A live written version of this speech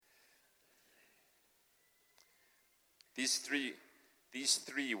These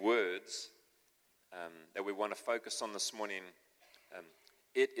three words that we want to focus on this morning,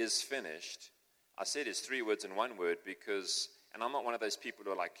 it is finished. I said it's three words in one word because, and I'm not one of those people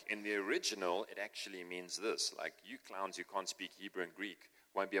who are like, in the original, it actually means this. Like, you clowns who can't speak Hebrew and Greek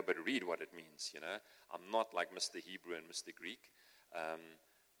won't be able to read what it means, I'm not like Mr. Hebrew and Mr. Greek.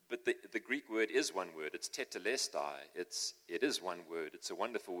 But the Greek word is one word. It's tetelestai. It is one word. It's a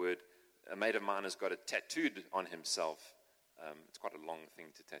wonderful word. A mate of mine has got it tattooed on himself. It's quite a long thing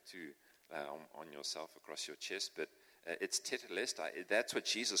to tattoo on yourself across your chest, but it's tetelestai. That's what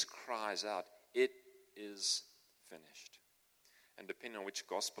Jesus cries out. It is finished. And depending on which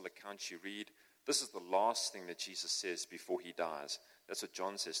gospel account you read, this is the last thing that Jesus says before he dies. That's what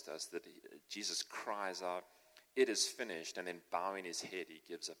John says to us, that Jesus cries out, it is finished, and then bowing his head, he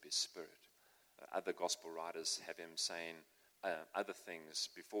gives up his spirit. Other gospel writers have him saying other things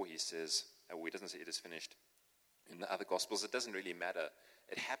before he says, he doesn't say it is finished. In the other gospels, it doesn't really matter.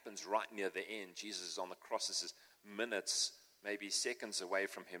 It happens right near the end. Jesus is on the cross. This is minutes, maybe seconds away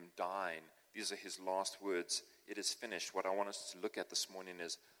from him dying. These are his last words. It is finished. What I want us to look at this morning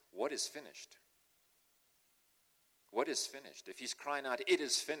is, what is finished? What is finished? If he's crying out, it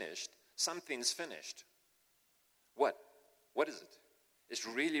is finished, something's finished. What? What is it? It's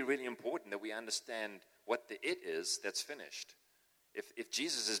really, really important that we understand what the it is that's finished. If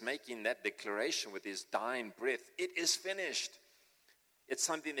Jesus is making that declaration with his dying breath, it is finished. It's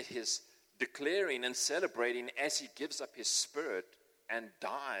something that he's declaring and celebrating as he gives up his spirit and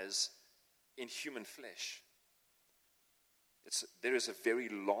dies in human flesh. There is a very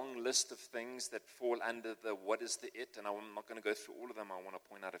long list of things that fall under the what is the it, and I'm not going to go through all of them. I want to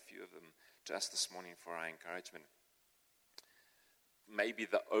point out a few of them to us this morning for our encouragement. Maybe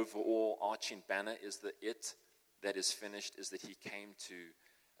the overall arching banner is the it that is finished, is that he came to,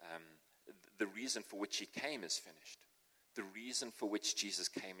 the reason for which he came is finished. The reason for which Jesus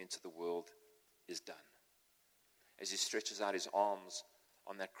came into the world is done. As he stretches out his arms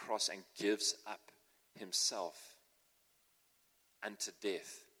on that cross and gives up himself unto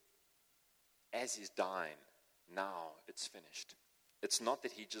death, as he's dying, now it's finished. It's not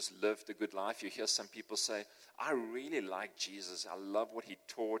that he just lived a good life. You hear some people say, I really like Jesus. I love what he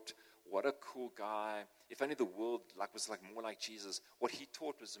taught. What a cool guy. If only the world was more like Jesus. What he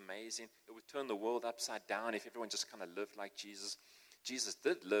taught was amazing. It would turn the world upside down if everyone just kind of lived like Jesus. Jesus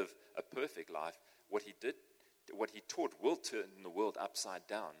did live a perfect life. What he taught will turn the world upside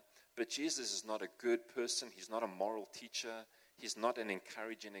down. But Jesus is not a good person. He's not a moral teacher. He's not an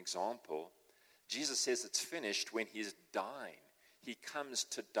encouraging example. Jesus says it's finished when he's dying. He comes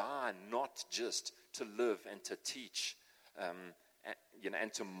to die, not just to live and to teach,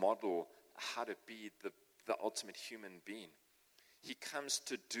 and to model how to be the ultimate human being. He comes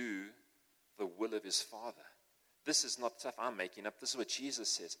to do the will of his Father. This is not stuff I'm making up. This is what Jesus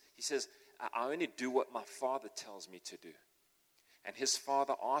says. He says, I only do what my Father tells me to do. And his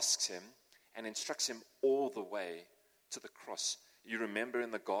Father asks him and instructs him all the way to the cross. You remember in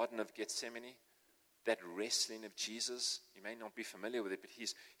the Garden of Gethsemane, that wrestling of Jesus? You may not be familiar with it, but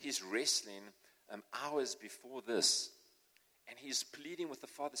he's wrestling hours before this. And he's pleading with the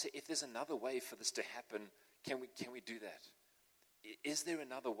Father, say, if there's another way for this to happen, can we do that? Is there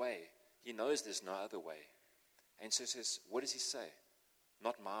another way? He knows there's no other way. And so he says, what does he say?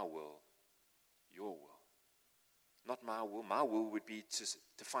 Not my will, your will. Not my will. My will would be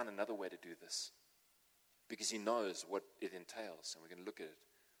to find another way to do this. Because he knows what it entails, and we're going to look at it.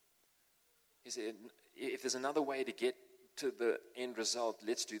 He said, if there's another way to get to the end result,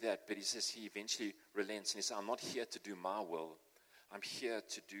 let's do that. But he says he eventually relents, and he says, I'm not here to do my will. I'm here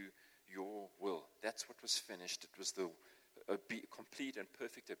to do your will. That's what was finished. It was the complete and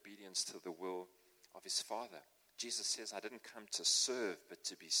perfect obedience to the will of his Father. Jesus says, I didn't come to serve,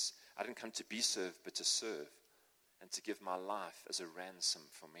 I didn't come to be served, but to serve, and to give my life as a ransom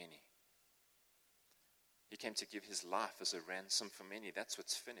for many. He came to give his life as a ransom for many. That's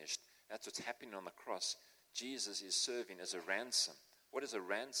what's finished. That's what's happening on the cross. Jesus is serving as a ransom. What is a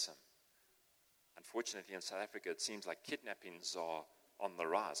ransom? Unfortunately, in South Africa, it seems like kidnappings are on the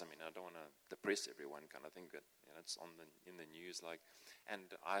rise. I mean, I don't want to depress everyone kind of thing, but it's in the news. And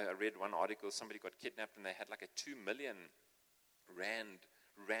I read one article, somebody got kidnapped and they had like a 2 million rand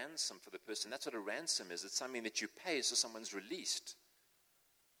ransom for the person. That's what a ransom is. It's something that you pay so someone's released.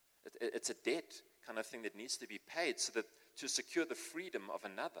 It's a debt kind of thing that needs to be paid so that to secure the freedom of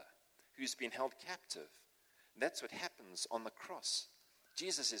another who's been held captive. That's what happens on the cross.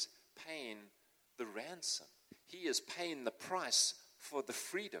 Jesus is paying the ransom. He is paying the price for the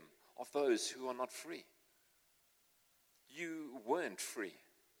freedom of those who are not free. You weren't free.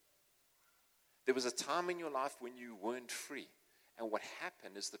 There was a time in your life when you weren't free. And what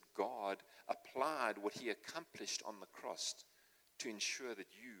happened is that God applied what he accomplished on the cross to ensure that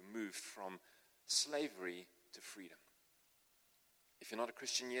you moved from slavery to freedom. If you're not a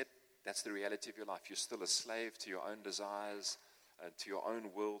Christian yet, that's the reality of your life. You're still a slave to your own desires, to your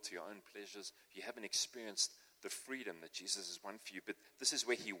own will, to your own pleasures. You haven't experienced the freedom that Jesus has won for you. But this is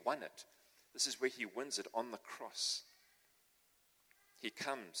where he won it. This is where he wins it, on the cross. He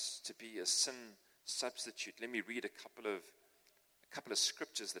comes to be a sin substitute. Let me read a couple of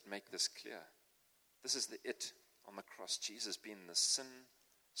scriptures that make this clear. This is the it on the cross. Jesus being the sin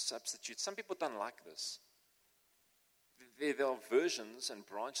substitute. Some people don't like this. There are versions and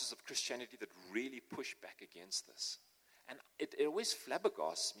branches of Christianity that really push back against this. And it always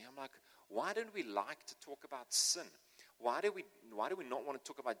flabbergasts me. I'm like, why don't we like to talk about sin? Why do we not want to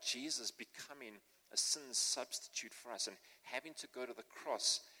talk about Jesus becoming a sin substitute for us and having to go to the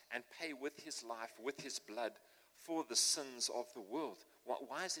cross and pay with his life, with his blood, for the sins of the world?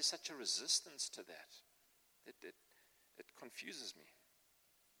 Why is there such a resistance to that? It confuses me.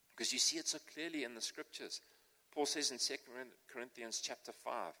 Because you see it so clearly in the scriptures. Paul says in 2 Corinthians chapter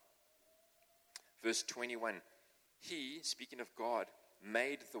 5, verse 21, he, speaking of God,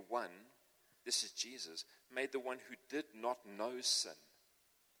 made the one, this is Jesus, made the one who did not know sin.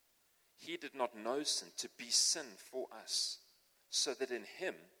 He did not know sin to be sin for us, so that in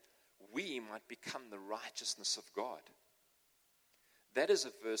him we might become the righteousness of God. That is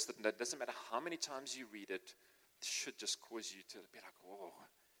a verse that doesn't matter how many times you read it, should just cause you to be like, whoa.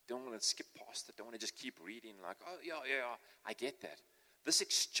 Don't want to skip past it. Don't want to just keep reading like, oh, yeah, I get that. This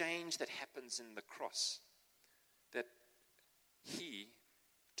exchange that happens in the cross, that he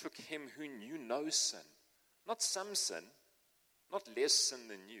took him who knew no sin, not some sin, not less sin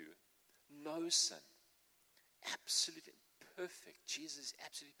than you, no sin, absolutely perfect. Jesus is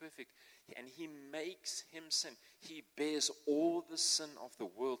absolutely perfect. And he makes him sin. He bears all the sin of the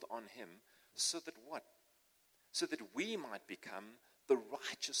world on him so that what? So that we might become the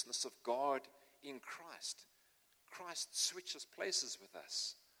righteousness of God in Christ. Christ switches places with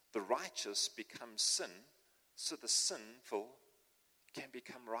us. The righteous becomes sin, so the sinful can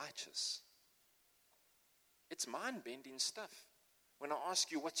become righteous. It's mind-bending stuff. When I ask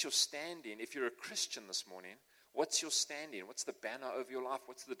you what's your standing, if you're a Christian this morning, what's your standing? What's the banner over your life?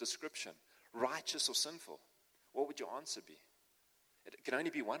 What's the description? Righteous or sinful? What would your answer be? It can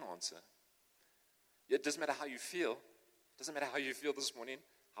only be one answer. It doesn't matter how you feel. Doesn't matter how you feel this morning,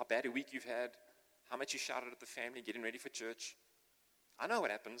 how bad a week you've had, how much you shouted at the family getting ready for church. I know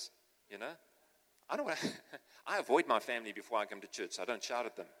what happens, you know. I avoid my family before I come to church, so I don't shout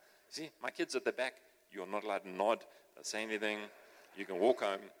at them. See, my kids at the back, you're not allowed to nod, don't say anything. You can walk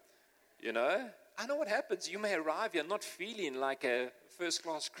home, you know. I know what happens. You may arrive here not feeling like a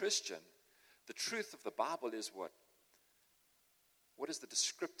first-class Christian. The truth of the Bible is what? What is the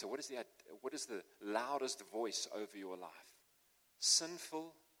descriptor? What is the loudest voice over your life?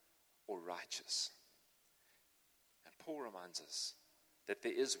 Sinful or righteous? And Paul reminds us that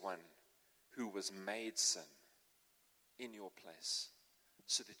there is one who was made sin in your place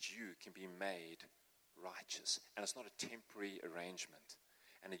so that you can be made righteous. And it's not a temporary arrangement.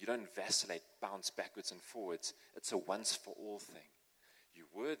 And you don't vacillate, bounce backwards and forwards. It's a once for all thing. You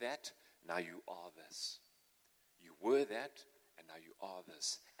were that, now you are this. You were that, and now you are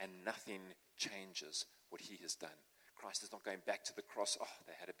this. And nothing changes what he has done. Christ is not going back to the cross. Oh,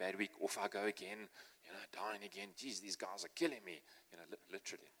 they had a bad week. Off I go again. Dying again. Geez, these guys are killing me.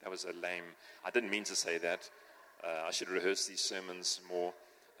 Literally. That was a lame. I didn't mean to say that. I should rehearse these sermons more.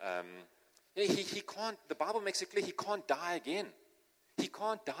 He can't. The Bible makes it clear he can't die again. He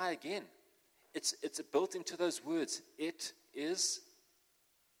can't die again. It's built into those words. It is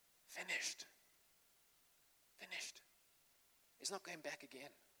finished. Finished. He's not going back again.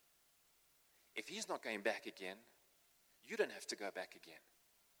 If he's not going back again, you don't have to go back again.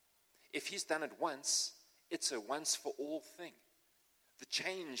 If he's done it once, it's a once for all thing. The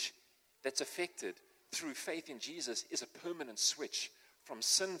change that's effected through faith in Jesus is a permanent switch from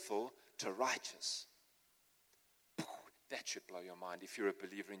sinful to righteous. That should blow your mind. If you're a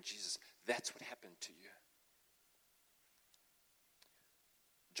believer in Jesus, that's what happened to you.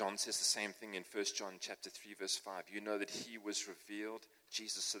 John says the same thing in 1 John chapter 3, verse 5. You know that he was revealed,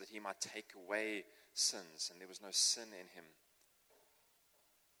 Jesus, so that he might take away sins, and there was no sin in him.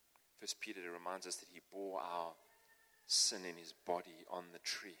 1 Peter reminds us that he bore our sin in his body on the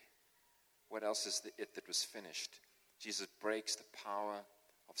tree. What else is the it that was finished? Jesus breaks the power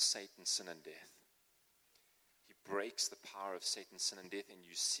of Satan, sin, and death. He breaks the power of Satan, sin, and death, and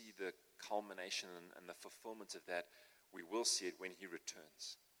you see the culmination and the fulfillment of that. We will see it when he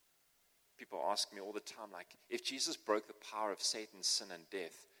returns. People ask me all the time, like, if Jesus broke the power of Satan, sin, and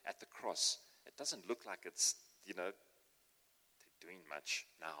death at the cross, it doesn't look like it's, they're doing much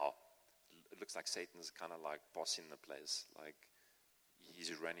now. It looks like Satan's kind of like bossing the place. Like,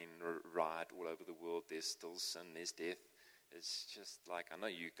 he's running riot all over the world. There's still sin, there's death. It's just like, I know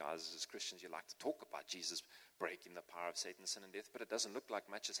you guys as Christians, you like to talk about Jesus breaking the power of Satan, sin, and death, but it doesn't look like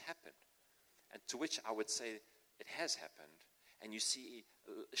much has happened. And to which I would say it has happened. And you see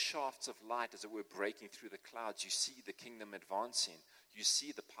shafts of light, as it were, breaking through the clouds. You see the kingdom advancing. You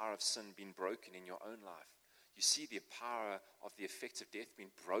see the power of sin being broken in your own life. You see the power of the effects of death being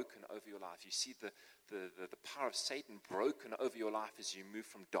broken over your life. You see the power of Satan broken over your life as you move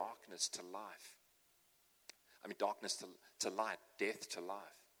from darkness to life. I mean, darkness to light, death to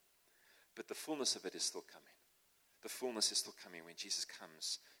life. But the fullness of it is still coming. The fullness is still coming when Jesus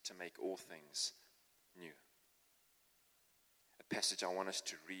comes to make all things new. A passage I want us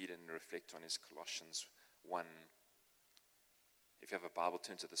to read and reflect on is Colossians 1. If you have a Bible,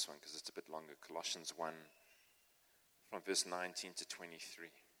 turn to this one because it's a bit longer. Colossians 1, from verse 19 to 23.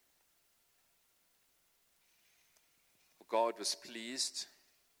 For God was pleased,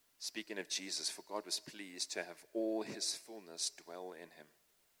 speaking of Jesus, for God was pleased to have all his fullness dwell in him,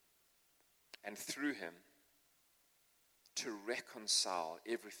 and through him to reconcile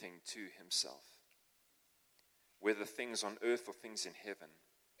everything to himself, whether things on earth or things in heaven.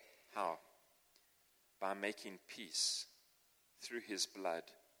 How? By making peace through his blood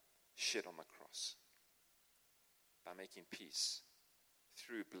shed on the cross. By making peace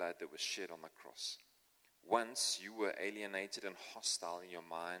through blood that was shed on the cross. Once you were alienated and hostile in your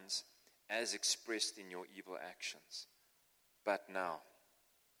minds, as expressed in your evil actions. But now,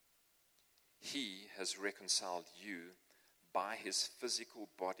 he has reconciled you by his physical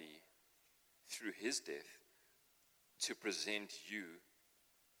body through his death to present you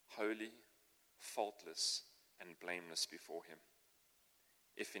holy, faultless, and blameless before him.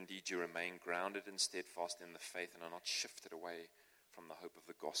 If indeed you remain grounded and steadfast in the faith and are not shifted away from the hope of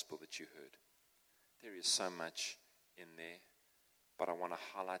the gospel that you heard. There is so much in there, but I want to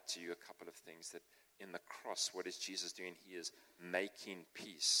highlight to you a couple of things. That in the cross, what is Jesus doing? He is making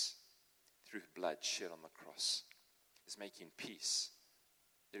peace through blood shed on the cross. He's making peace.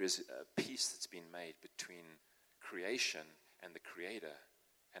 There is a peace that's been made between creation and the Creator,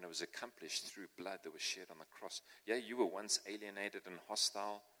 and it was accomplished through blood that was shed on the cross. Yeah, you were once alienated and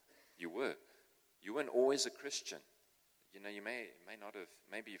hostile. You weren't always a Christian. You may not have,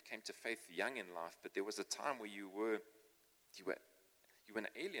 maybe you came to faith young in life, but there was a time where you were an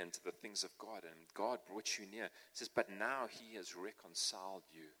alien to the things of God, and God brought you near. It says, but now he has reconciled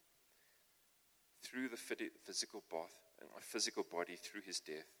you through the physical body through his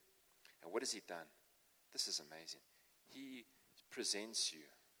death. And what has he done? This is amazing. He presents you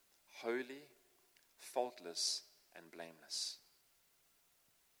holy, faultless, and blameless.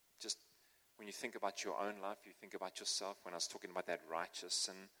 Just when you think about your own life, you think about yourself. When I was talking about that righteous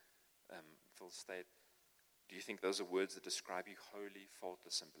and full state, do you think those are words that describe you holy,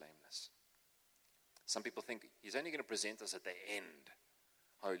 faultless, and blameless? Some people think he's only going to present us at the end,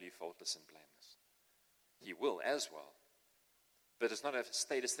 holy, faultless, and blameless. He will as well. But it's not a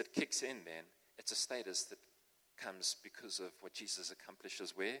status that kicks in then. It's a status that comes because of what Jesus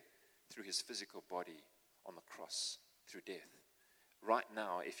accomplishes where? Through his physical body on the cross, through death. Right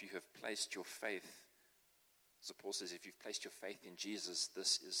now, if you have placed your faith, as Paul says, if you've placed your faith in Jesus,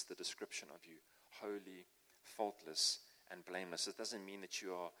 this is the description of you. Holy, faultless, and blameless. It doesn't mean that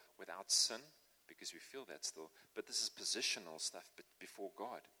you are without sin, because we feel that still. But this is positional stuff before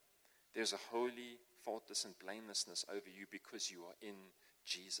God. There's a holy, faultless, and blamelessness over you because you are in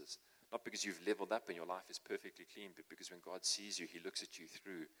Jesus. Not because you've leveled up and your life is perfectly clean, but because when God sees you, he looks at you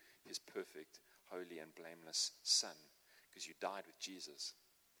through his perfect, holy, and blameless Son. Because you died with Jesus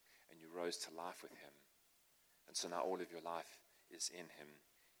and you rose to life with him. And so now all of your life is in him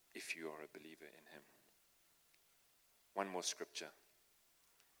if you are a believer in him. One more scripture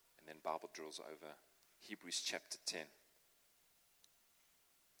and then Bible drills over. Hebrews chapter 10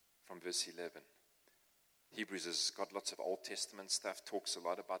 from verse 11. Hebrews has got lots of Old Testament stuff, talks a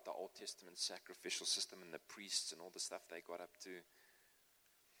lot about the Old Testament sacrificial system and the priests and all the stuff they got up to.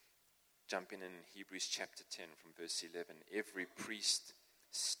 Jumping in Hebrews chapter 10 from verse 11. Every priest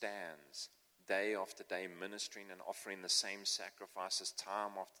stands day after day ministering and offering the same sacrifices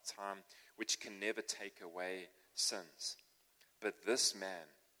time after time, which can never take away sins. But this man,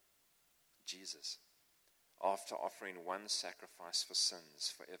 Jesus, after offering one sacrifice for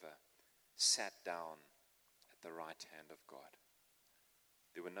sins forever, sat down at the right hand of God.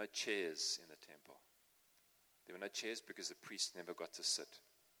 There were no chairs in the temple. There were no chairs because the priest never got to sit.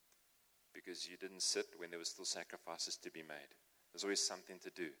 because you didn't sit when there were still sacrifices to be made. There's always something to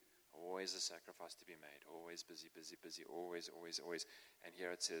do. Always a sacrifice to be made. Always busy, busy, busy. Always, always, always. And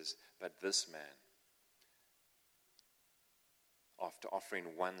here it says, but this man, after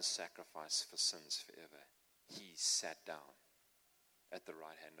offering one sacrifice for sins forever, he sat down at the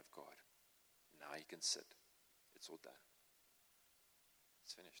right hand of God. Now he can sit. It's all done.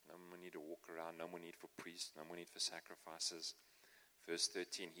 It's finished. No more need to walk around. No more need for priests. No more need for sacrifices. Verse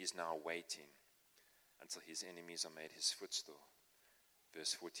 13, he's now waiting until his enemies are made his footstool.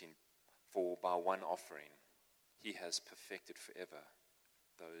 Verse 14, for by one offering he has perfected forever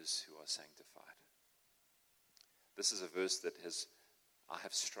those who are sanctified. This is a verse that I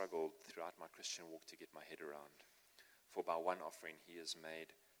have struggled throughout my Christian walk to get my head around. For by one offering he has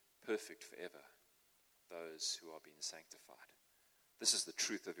made perfect forever those who are being sanctified. This is the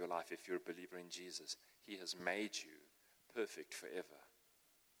truth of your life if you're a believer in Jesus. He has made you perfect forever.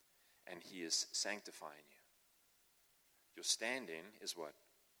 And he is sanctifying you. Your standing is what?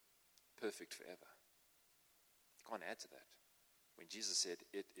 Perfect forever. You can't add to that. When Jesus said,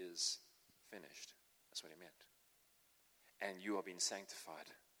 it is finished, that's what he meant. And you are being sanctified.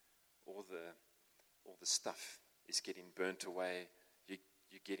 All the stuff is getting burnt away.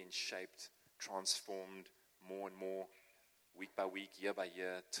 You're getting shaped, transformed more and more, week by week, year by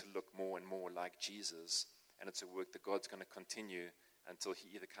year, to look more and more like Jesus. And it's a work that God's going to continue until he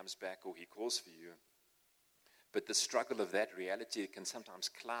either comes back or he calls for you. But the struggle of that reality can sometimes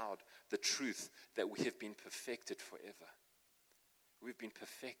cloud the truth that we have been perfected forever. We've been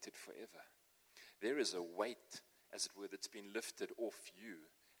perfected forever. There is a weight, as it were, that's been lifted off you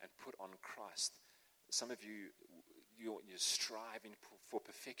and put on Christ. Some of you, you're striving for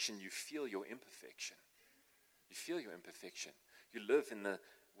perfection. You feel your imperfection. You feel your imperfection. You live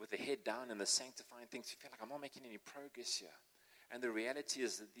with the head down in the sanctifying things. You feel like, I'm not making any progress here. And the reality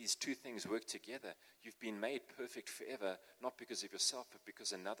is that these two things work together. You've been made perfect forever, not because of yourself, but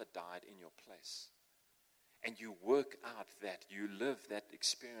because another died in your place. And you work out that, you live that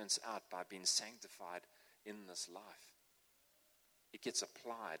experience out by being sanctified in this life. It gets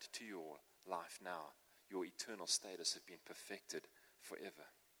applied to your life now. Your eternal status has been perfected forever.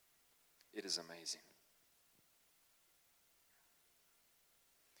 It is amazing.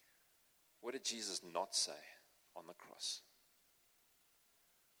 What did Jesus not say on the cross?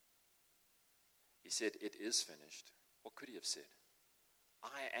 He said, it is finished. What could he have said?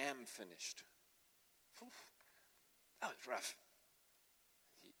 I am finished. Oof, that was rough.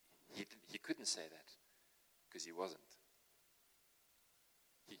 He couldn't say that because he wasn't.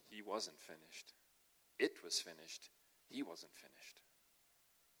 He wasn't finished. It was finished. He wasn't finished.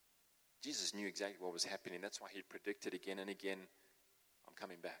 Jesus knew exactly what was happening. That's why he predicted again and again, I'm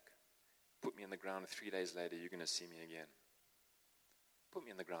coming back. Put me in the ground. 3 days later, you're going to see me again. Put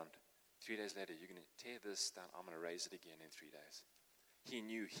me in the ground. 3 days later, you're going to tear this down. I'm going to raise it again in 3 days. He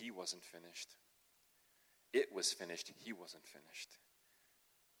knew he wasn't finished. It was finished. He wasn't finished.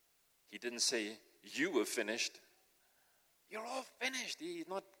 He didn't say, you were finished. You're all finished. He's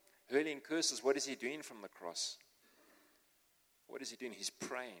not hurling curses. What is he doing from the cross? What is he doing? He's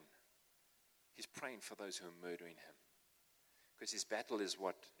praying. He's praying for those who are murdering him. Because his battle is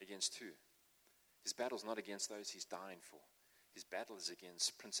what? Against who? His battle is not against those he's dying for. His battle is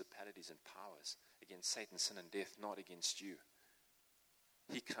against principalities and powers, against Satan, sin, and death, not against you.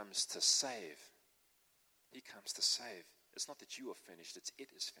 He comes to save. He comes to save. It's not that you are finished, it's it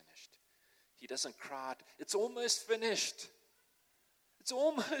is finished. He doesn't cry, it's almost finished. It's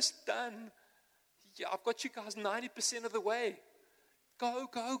almost done. Yeah, I've got you guys 90% of the way. Go,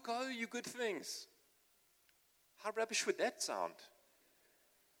 go, go, you good things. How rubbish would that sound?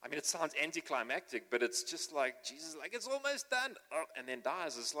 I mean, it sounds anticlimactic, but it's just like, Jesus, like, it's almost done. Oh, and then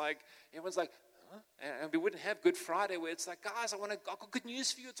dies. It's like, everyone's like, huh? And we wouldn't have Good Friday where it's like, guys, I've got good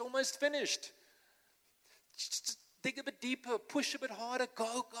news for you. It's almost finished. Just dig a bit deeper, push a bit harder,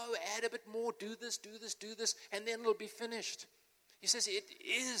 go, add a bit more, do this, and then it'll be finished. He says it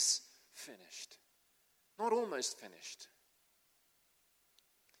is finished, not almost finished.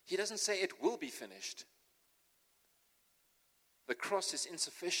 He doesn't say it will be finished. The cross is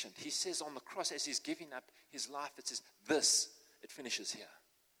insufficient. He says on the cross, as he's giving up his life, it says, it finishes here.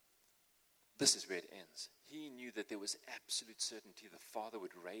 This is where it ends. He knew that there was absolute certainty the Father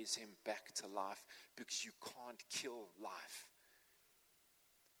would raise him back to life because you can't kill life.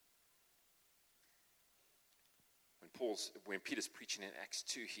 When Peter's preaching in Acts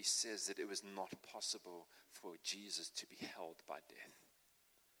 2, he says that it was not possible for Jesus to be held by death.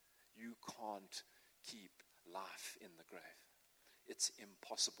 You can't keep life in the grave. It's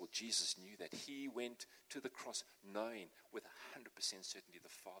impossible. Jesus knew that. He went to the cross knowing with 100% certainty the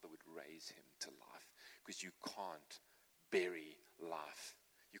Father would raise him to life, because you can't bury life.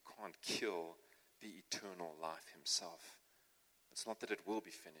 You can't kill the eternal life himself. It's not that it will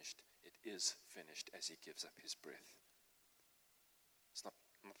be finished. It is finished as he gives up his breath. It's not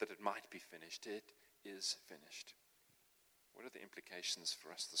that it might be finished. It is finished. What are the implications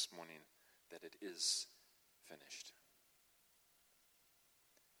for us this morning that it is finished?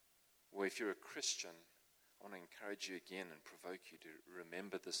 Well, if you're a Christian, I want to encourage you again and provoke you to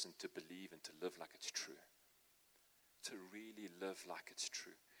remember this and to believe and to live like it's true. To really live like it's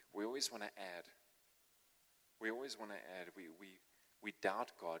true. We always want to add. We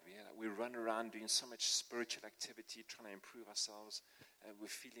doubt God. We run around doing so much spiritual activity, trying to improve ourselves. And we're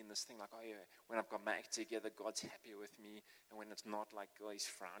feeling this thing like, oh yeah, when I've got my act together, God's happier with me. And when it's not, like, oh, he's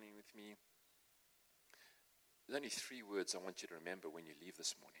frowning with me. There's only 3 words I want you to remember when you leave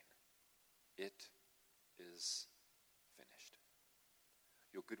this morning. It is finished.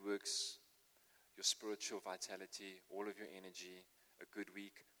 Your good works, your spiritual vitality, all of your energy, a good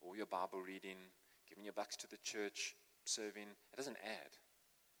week, all your Bible reading, giving your bucks to the church, serving, it doesn't add.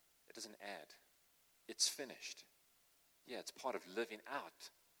 It doesn't add. It's finished. Yeah, it's part of living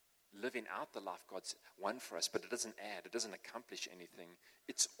out the life God's won for us, but it doesn't add. It doesn't accomplish anything.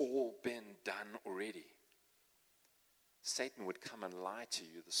 It's all been done already. Satan would come and lie to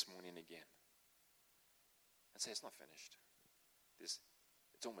you this morning again and say, it's not finished. It's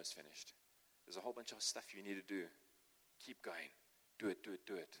almost finished. There's a whole bunch of stuff you need to do. Keep going. Do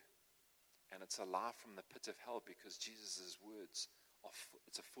it. And it's a lie from the pit of hell, because Jesus' words,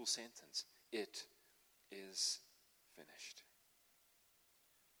 it's a full sentence. It is finished.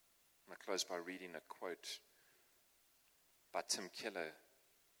 I'm going to close by reading a quote by Tim Keller,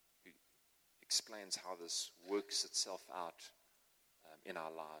 who explains how this works itself out in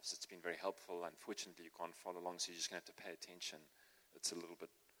our lives. It's been very helpful. Unfortunately, you can't follow along, so you're just going to have to pay attention. It's a little bit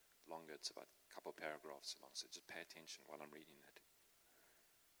longer. It's about a couple paragraphs long, so just pay attention while I'm reading it.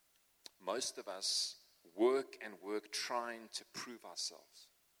 Most of us work and work trying to prove ourselves,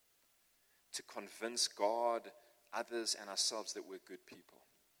 to convince God, others, and ourselves that we're good people.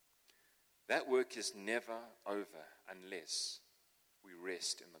 That work is never over unless we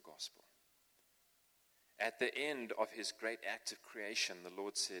rest in the gospel. At the end of his great act of creation, the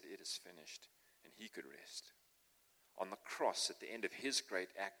Lord said, it is finished, and he could rest. On the cross, at the end of his great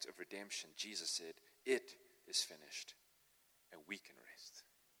act of redemption, Jesus said, it is finished, and we can rest.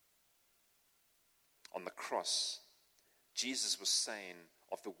 On the cross, Jesus was saying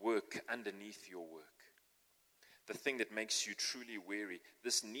of the work underneath your work, the thing that makes you truly weary,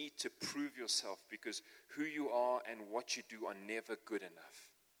 this need to prove yourself because who you are and what you do are never good enough,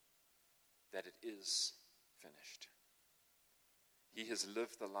 that it is finished. He has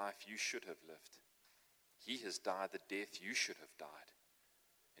lived the life you should have lived. He has died the death you should have died.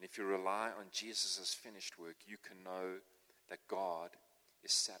 And if you rely on Jesus' finished work, you can know that God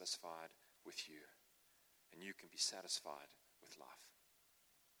is satisfied with you. And you can be satisfied with life.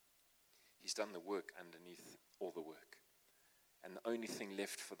 He's done the work underneath all the work. And the only thing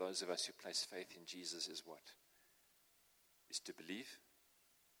left for those of us who place faith in Jesus is what? Is to believe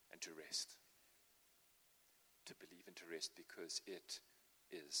and to rest. To believe and to rest, because it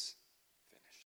is